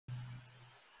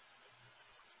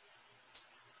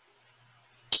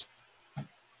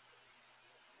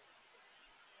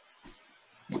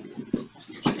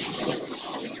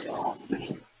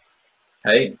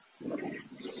Hey.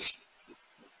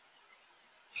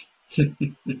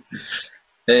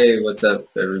 Hey, what's up,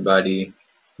 everybody?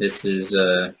 This is,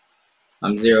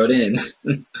 I'm zeroed in.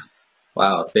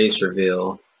 Wow, face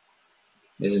reveal.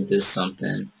 Isn't this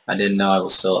something? I didn't know I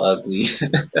was so ugly.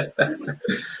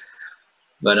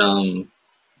 But,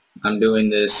 I'm doing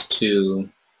this to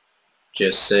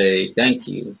just say thank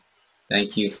you.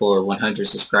 Thank you for 100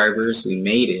 subscribers. We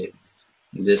made it.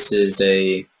 This is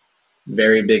a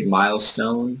very big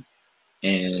milestone,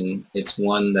 and it's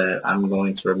one that I'm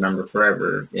going to remember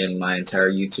forever in my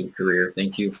entire YouTube career.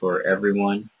 Thank you for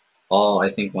everyone, all I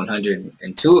think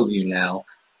 102 of you now,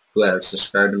 who have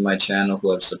subscribed to my channel,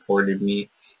 who have supported me,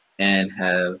 and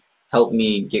have helped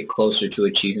me get closer to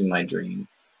achieving my dream.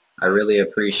 I really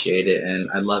appreciate it,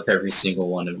 and I love every single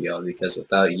one of y'all, because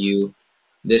without you,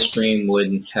 this dream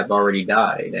would have already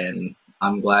died, and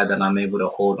I'm glad that I'm able to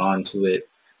hold on to it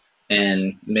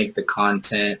and make the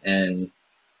content and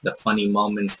the funny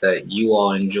moments that you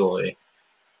all enjoy.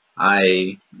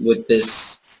 With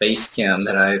this face cam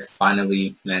that I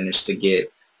finally managed to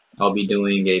get, I'll be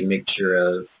doing a mixture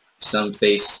of some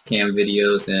face cam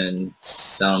videos and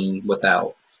some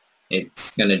without.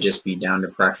 It's gonna just be down to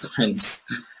preference.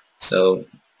 So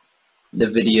the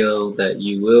video that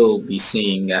you will be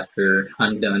seeing after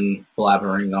I'm done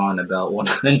blabbering on about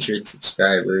 100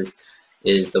 subscribers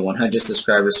is the 100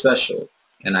 subscriber special,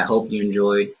 and I hope you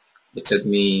enjoyed. It took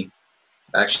me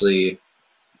actually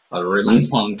a really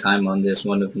long time on this,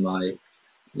 one of my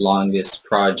longest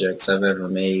projects I've ever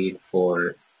made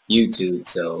for YouTube,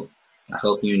 so I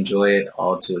hope you enjoy it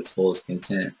all to its fullest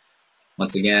content.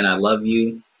 Once again, I love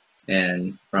you,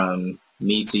 and from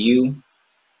me to you,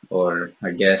 or I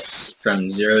guess from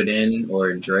Zeroedin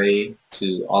or Dre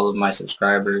to all of my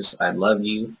subscribers, I love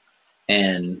you,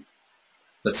 and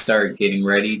let's start getting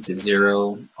ready to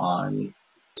zero on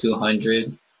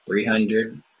 200,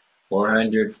 300,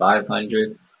 400,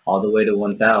 500, all the way to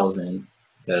 1,000,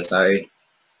 because I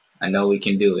know we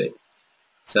can do it.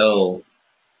 So,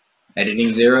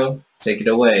 Editing Zero, take it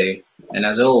away, and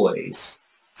as always,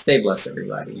 stay blessed,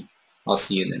 everybody. I'll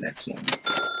see you in the next one.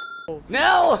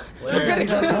 No!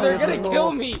 They're gonna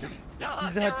kill me!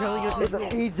 He's not telling us it's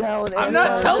an E-talent. I'm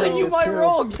not telling you my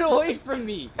role! Get away from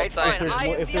me! It's fine, I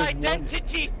am the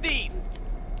identity thief!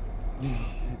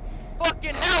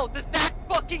 Fucking hell, does that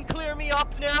fucking clear me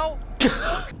up now?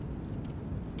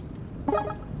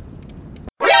 Oh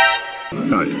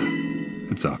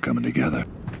yeah, it's all coming together.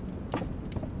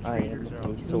 I am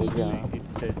a soldier. It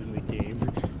says in the game,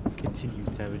 continues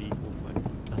to have an equal fight.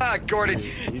 Ah, Gordon,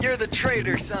 you're the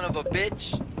traitor, son of a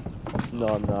bitch! No,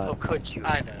 I'm not. How could you?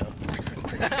 I know.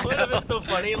 That would have been so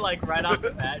funny, like right off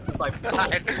the bat, just like.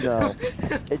 No.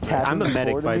 It's happened I'm a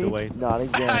medic, by the me, way. Not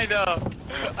again. I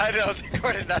know,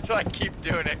 Gordon, that's why I keep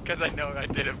doing it, because I know I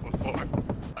did it before.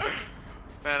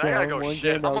 Man, I gotta go one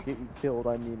shit. game I'll get you killed,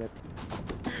 I mean it.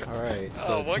 Alright, so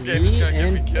Oh, one game is gonna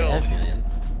get me killed. Devin.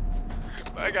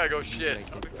 I gotta go shit.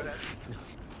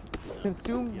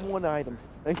 Consume one item.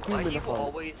 A Why human do you heart.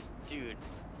 always, dude?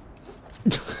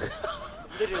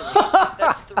 Literally,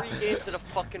 that's 3 games in a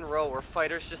fucking row where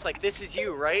Fighter's just like, this is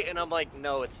you, right? And I'm like,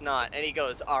 no, it's not. And he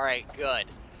goes, alright, good.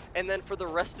 And then for the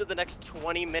rest of the next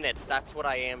 20 minutes, that's what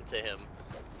I am to him.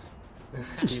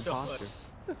 The imposter.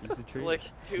 He's the traitor. Like,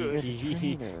 dude.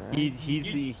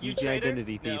 He's the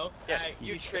identity thief. No. Yeah,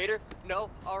 you traitor? No?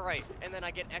 Alright. And then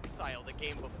I get exiled the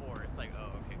game before. It's like,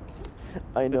 oh, okay, cool.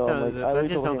 I know, That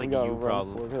just sounds like a you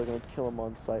problem. They're gonna kill him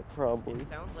on site, probably. It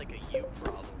sounds like a you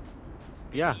problem.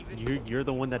 Yeah, Even you're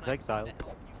the one that's exiled. to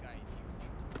help you guys, you seem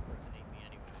to impersonate me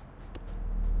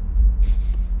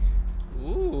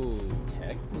anyway. Ooh,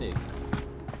 technic.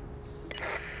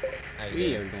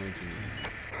 We are going to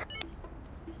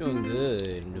doing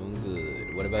good, doing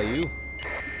good. What about you?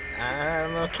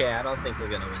 I'm okay. I don't think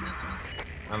we're gonna win this one.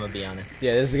 I'm gonna be honest.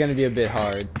 Yeah, this is gonna be a bit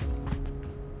hard.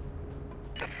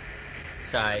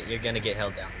 Sorry, you're gonna get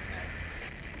held down this match.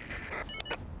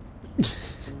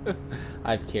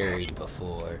 I've carried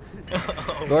before.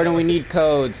 Gordon, we need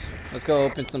codes. Let's go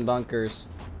open some bunkers.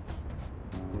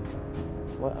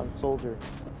 What? I'm soldier.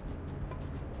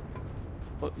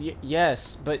 Well,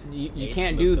 yes, but you Ace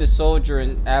can't do the soldier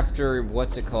and after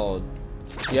what's it called?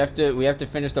 We have to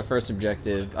finish the first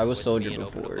objective. I was With soldier me and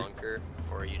open a before. bunker,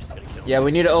 or are you just gonna kill Yeah, me?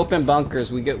 we need to open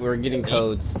bunkers. We're getting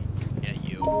codes. Yeah,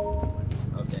 you.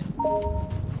 Okay. You're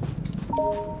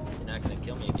not gonna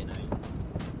kill me again, are you?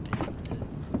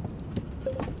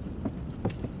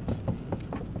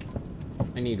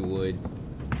 I need wood.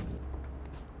 I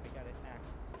got an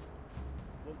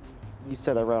axe. You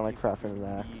said around like crafting an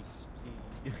axe.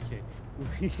 Okay.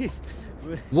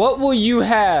 What will you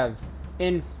have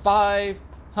in 5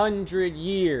 100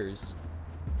 years.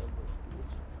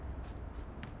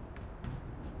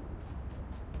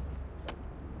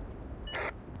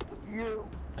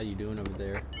 How you doing over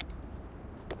there?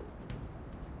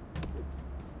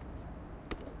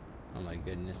 Oh my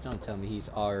goodness, don't tell me he's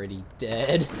already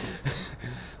dead.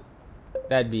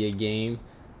 That'd be a game.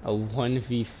 A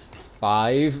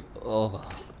 1v5? Ugh.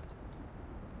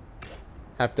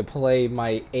 Have to play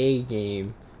my A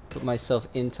game. Put myself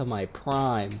into my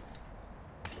prime.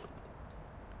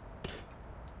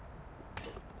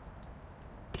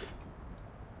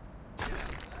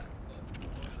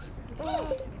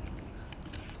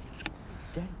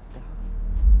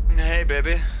 Hey,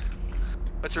 baby.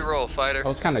 What's your role, fighter? I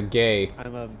was kind of gay.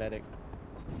 I'm a medic.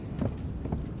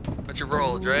 What's your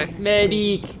role, Dre?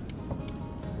 Medic!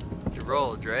 What's your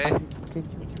role, Dre?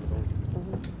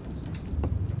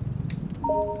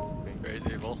 Dre's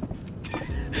evil.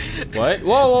 What? Whoa,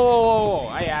 whoa, whoa, whoa!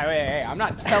 Hey, I'm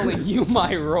not telling you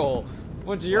my role.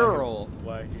 What's your role?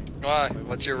 Why? Why?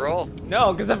 What's your role?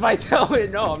 No, because if I tell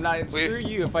it, no, I'm not. Screw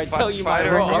you. If I tell you my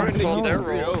fighter role, I'm already gonna told get their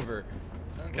screwed roles. over.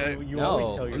 Okay. You always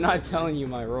No, tell your I'm not role. telling you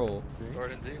my role.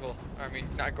 Gordon's evil. I mean,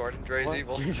 not Gordon. Dre's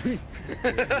evil.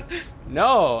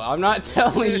 No, I'm not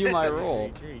telling you my role.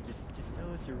 Dre, just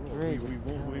tell us your role. Dre,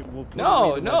 We'll put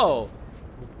No, away the no. weapons.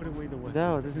 We'll put away the weapons.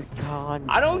 No, this is content.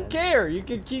 I don't care. You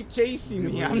can keep chasing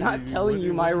me. I'm not telling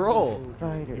you my role.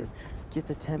 Fighter, get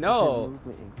the 10% No.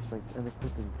 movement and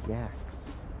equipping Gax.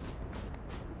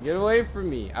 Get away from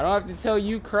me. I don't have to tell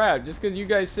you crap. Just because you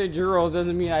guys said your roles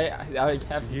doesn't mean I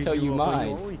have to tell you mine.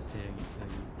 You always say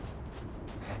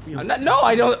you I'm not, no,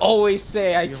 I don't always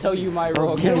say I tell you my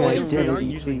role. Get away You from aren't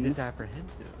me. usually this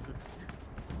apprehensive.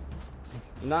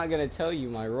 I'm not gonna tell you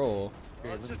my role.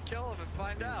 Let's just kill him and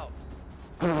find out.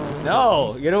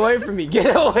 No, get away from me.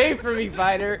 Get away from me,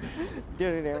 fighter.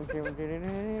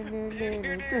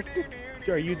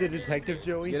 Are you the detective,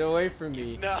 Joey? Get away from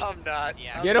me. No, I'm not.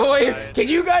 Yeah. Get away. Can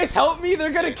you guys help me?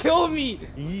 They're gonna kill me.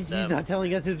 He's not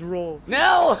telling us his role.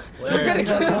 No, Where?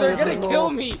 they're gonna kill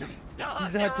me.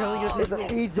 He's not telling us his It's a role.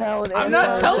 feed down. I'm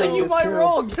not telling you my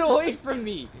role. Get away from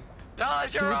me. No,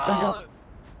 it's your role.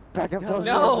 Back up those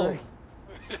No,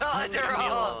 No, it's your Leave me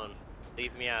role. alone.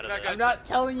 Leave me out of Not this. I'm not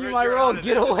telling you We're my Dre role. on it.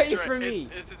 Get This is away Dre. from me.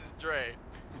 This is Dre.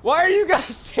 Why are you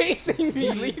guys chasing me?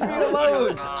 Leave me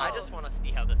alone. I just want to see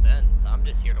how this ends. I'm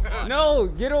just here to watch. No,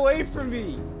 get away from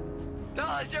me.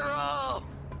 No, it's your role.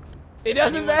 It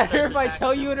doesn't Anyone matter starts if I attacking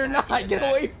tell you it or them, not. attack. Get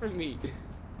away from me.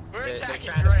 We're They're attacking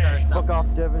trying to start Dre. something. Fuck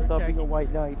off, Devin. Stop being a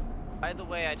white knight. By the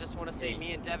way, I just want to say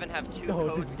me and Devin have two Oh, this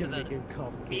codes is to gonna the. make it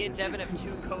complicated. Me and Devin have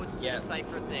two codes to Yeah.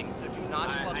 decipher things, so do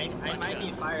not fucking I touch might us.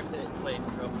 need fire pit placed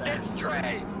real It's fast.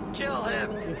 Dre. Kill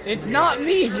him. It's not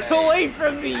me. Get away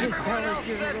from me. Everyone else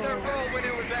said their role when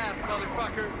it was asked,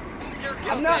 motherfucker. You're guilty.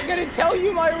 I'm not gonna tell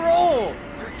you my role.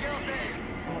 You're guilty.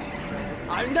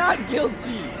 I'm not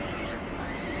guilty.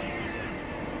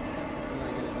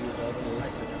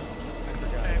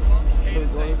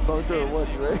 Bunker or what,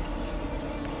 Dre?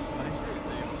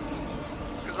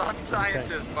 Because I'm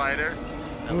scientist, fighter.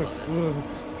 I love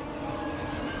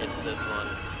it. It's this one.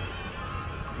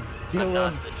 Get I'm away.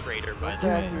 not the traitor, by the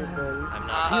way. Attack your buddy. I'm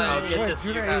not. I'll get What? this.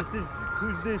 Who You is have, this?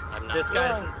 Who's this? I'm not.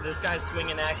 this guy's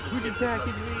swinging axes. Who's Get this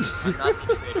attacking one. me? I'm not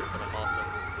the traitor, but I'm also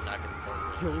not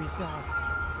gonna tell you. Joey, stop.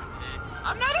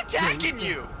 I'm not attacking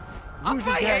you. I'm Who's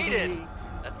by attacking Hayden. me?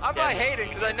 That's I'm by Devin Hayden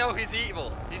because I know he's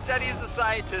evil. He said he's the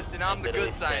scientist and I'm the literally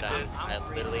good said scientist. I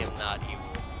literally am not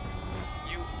evil.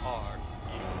 You are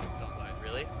evil. Don't lie.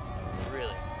 Really?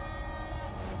 Really?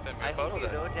 Send me I a photo hope you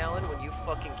then. know, Dallin, when you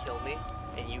fucking kill me,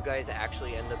 and you guys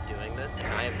actually end up doing this, and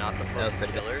I am not the was fucking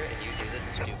pretty good. killer, and you do this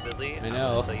stupidly, I I'm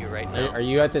know. gonna tell you right now. Are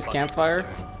you at this fucking campfire?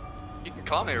 killer. You can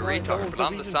call me a No, retard, but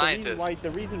I'm the scientist.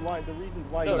 The reason why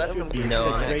No, you that's should what- be is No,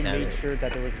 because I'm Ray not made counting. sure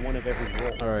that there was one of every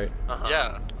role. All right. Uh-huh.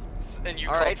 Yeah. And you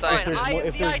Alright, called fine. scientist. I am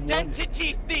if the there's one-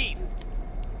 identity thief!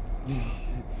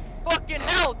 Fucking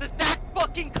hell, does that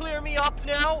fucking clear me up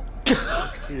now?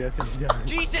 Yes, it does.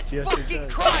 Jesus Yes, it fucking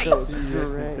does. Christ! So, Yes, it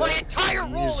Dre. My does. entire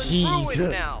role is Jesus.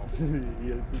 ruined now!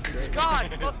 Yes, it does.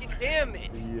 God fucking damn it!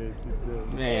 Yes, it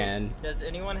does. Man. Does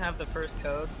anyone have the first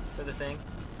code for the thing?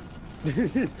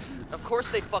 Of course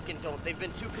they fucking don't. They've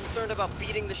been too concerned about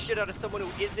beating the shit out of someone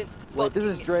who isn't Wait, this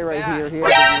is fucking Dre right bad. here. He has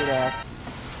a weird axe.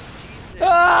 Jesus.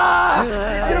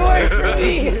 Ah! Get away from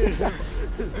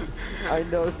me! I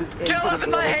know it's an Kill him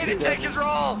and let Hayden incident. take his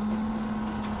role!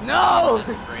 No!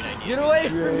 Great idea. Get away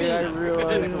from Dre, I me!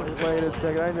 realize. Wait a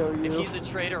second, I know If you. he's a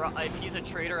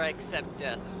traitor, I accept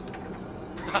death.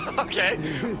 Okay,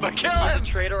 but kill If he's a him!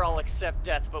 traitor, I'll accept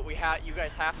death, but you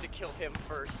guys have to kill him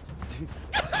first.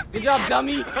 Good job,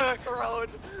 dummy! Crone.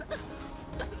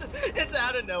 It's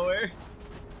out of nowhere.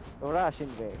 Russian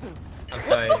bear. I'm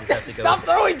sorry, I just have to go. Stop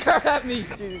throwing crap at me!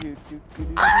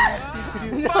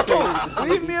 No!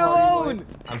 Leave me alone!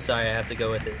 I'm sorry, I have to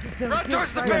go with it. Run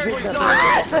towards the bear, you son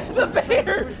Ah, of there's a bear!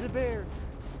 Where's the bear?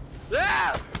 a...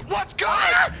 Yeah! What's good?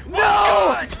 No!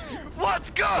 What's good? What's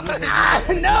good? Ah,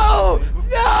 no!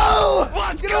 No!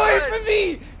 What's Get away good? from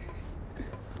me!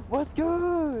 What's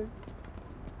good?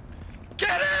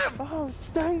 Get him! Oh,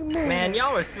 stay Man,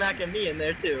 y'all were smacking me in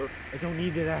there too. I don't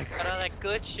need an axe. Got all that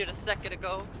good shit a second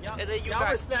ago, Y'all and then you were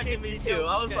guys smacking me too.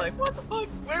 I was like, what the fuck?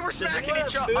 We were smacking anyone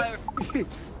each have other.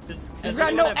 You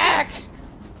got no axe!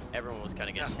 Everyone was kind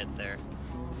of getting hit there.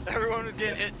 Everyone was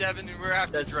getting hit, Devin, and we're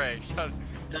after Does- Dre.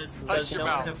 Does Hush no your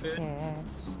one mouth. have food?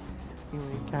 You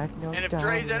ain't got no And if dollar.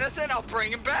 Dre's innocent, I'll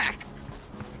bring him back.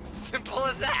 Simple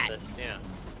as that. Yeah.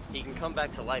 He can come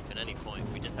back to life at any point.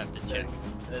 We just have to check.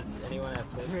 Does anyone have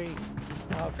food? Dre, just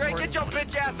stop. Dre, get your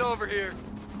bitch ass over here.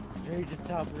 Dre, just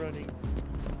stop running.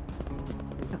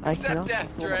 I Accept cannot death,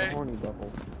 control Dre. the horny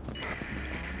devil.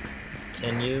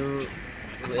 Can you,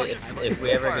 if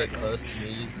we ever get close, can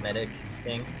you use medic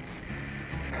thing?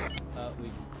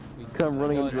 We Come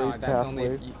running no, in no, Dre's that's only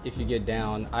pathway. if you get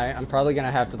down. I'm probably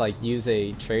gonna have to like use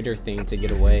a trader thing to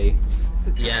get away.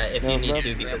 Yeah, if No, you need no.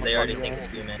 to, because they already think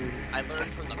it's you, man. I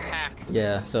learned from the pack.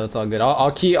 Yeah, so it's all good.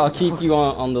 I'll keep you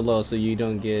on the low so you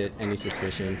don't get any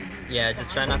suspicion. Yeah,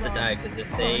 just try not to die, because if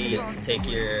they take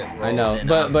your role, I know,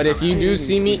 then but if you do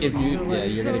see me, yeah,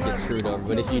 you're gonna get screwed over.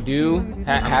 But if you do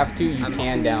have to, you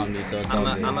can down me, so it's all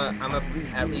good. I'm a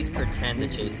at least pretend to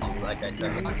chase you like I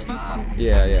suck at the game.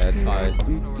 Yeah, it's fine.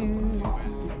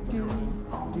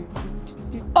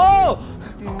 Oh!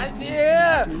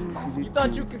 Yeah! You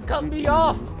thought you could cut me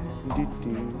off?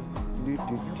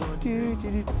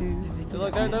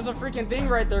 Look, there's a freaking thing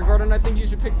right there, Gordon. I think you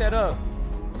should pick that up.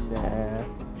 Nah.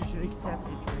 You should accept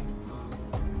it, Dre.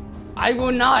 I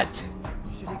will not.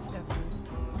 You should accept it.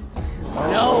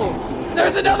 No!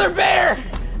 There's another bear!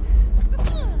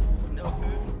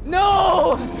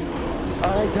 No!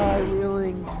 I die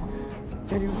wheeling.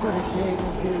 Can you put a save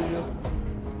materials?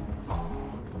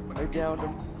 I downed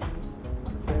him.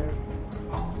 There.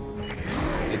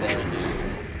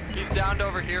 He's downed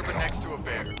over here, but next to a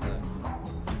bear.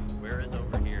 Where is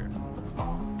over here?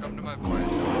 Come to my point.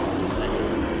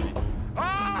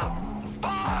 Ah!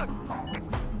 Fuck!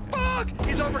 Fuck!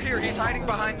 He's over here. He's hiding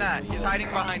behind that. He's hiding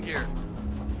behind here.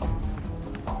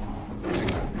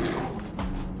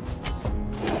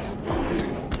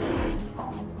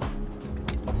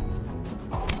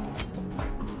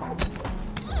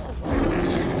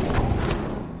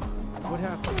 What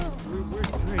happened? Where's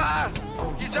Dre? Ah!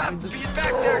 He's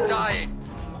back there dying.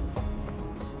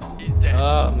 He's dead.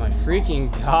 Oh my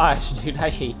freaking gosh, dude, I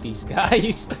hate these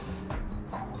guys.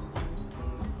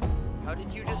 How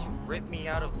did you just rip me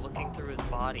out of looking through his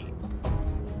body?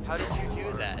 How did you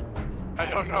do that? I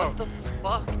don't know. What the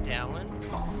fuck, Dallin?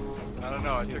 I don't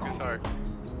know. I took his heart.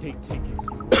 Take his.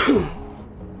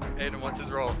 Aiden, what's his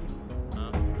role?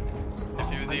 Huh? If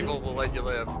he was evil, we'll let you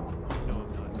live. No,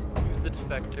 I'm not. Who's the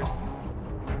defector?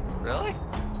 Really?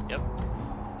 Yep.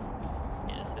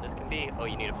 Innocent as can be. Oh,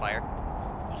 you need a fire?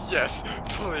 Yes,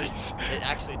 please.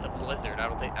 Actually, it's a blizzard. I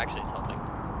don't think. Actually, it's helping.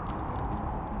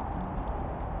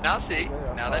 Now see,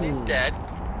 now that he's dead,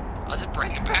 I'll just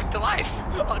bring him back to life.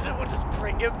 We'll just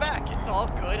bring him back. It's all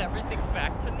good. Everything's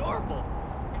back to normal.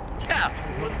 Yeah,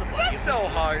 What's the that's so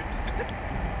hard.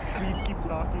 Please keep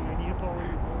talking. I need to follow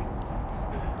your voice.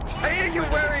 Why are you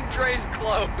wearing Dre's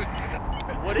clothes?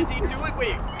 What is he doing?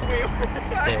 Wait.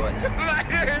 Say what now?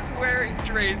 Ryder's wearing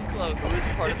Dre's clothes.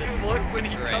 Who's part If of this you look, when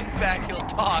he Dre? comes back, he'll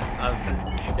talk.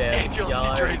 Damn, And you'll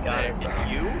y'all see already Dre's got name. us. It's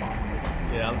you?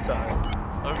 Yeah, I'm sorry.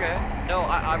 Okay. No,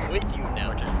 I'm with you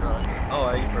now. Oh,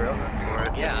 are you for real?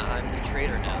 Yeah, I'm the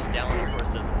traitor now. Dallin, of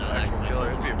course, doesn't know that. 'cause I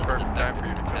Killer, told it'd be a him perfect the time for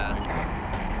you to task.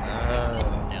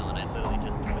 Dallin, I literally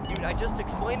just... Dude, I just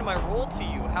explained my role to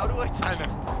you. How do I...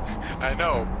 I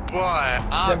know, but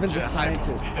I'm Devin the just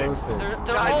scientist, perfect.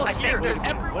 They're Guys, all I think here. there's-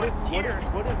 Everyone's here.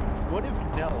 What if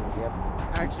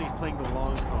Nell actually is playing the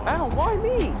long con? Ow, why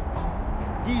me?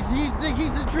 He's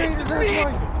the traitor. It's That's me.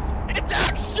 why. It's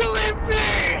actually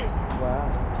me! Wow.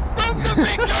 From the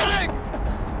beginning!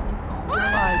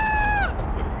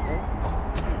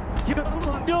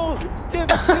 No, Tim.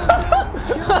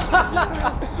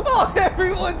 Oh,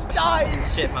 everyone's dying!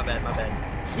 Shit, my bad.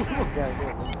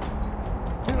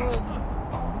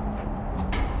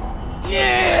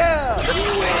 Yeah!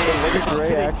 Look at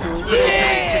Dre actually.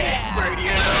 Yeah!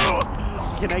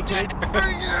 Can I?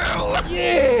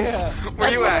 Yeah! Where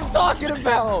That's you what at? I'm talking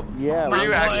about! Yeah. Were you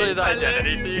boy, actually the my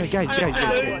identity lady. thief? Guys,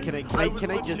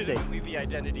 can I just say? The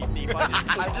identity thief.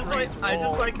 I just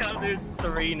like how there's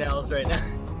 3 Nells right now.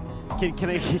 Can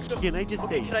I just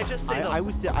say? Can I just say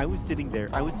I was sitting there,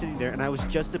 and I was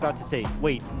just about to say,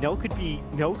 wait, Nell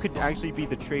could actually be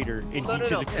the traitor, and he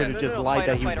could have just lied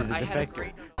that he was a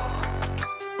defector.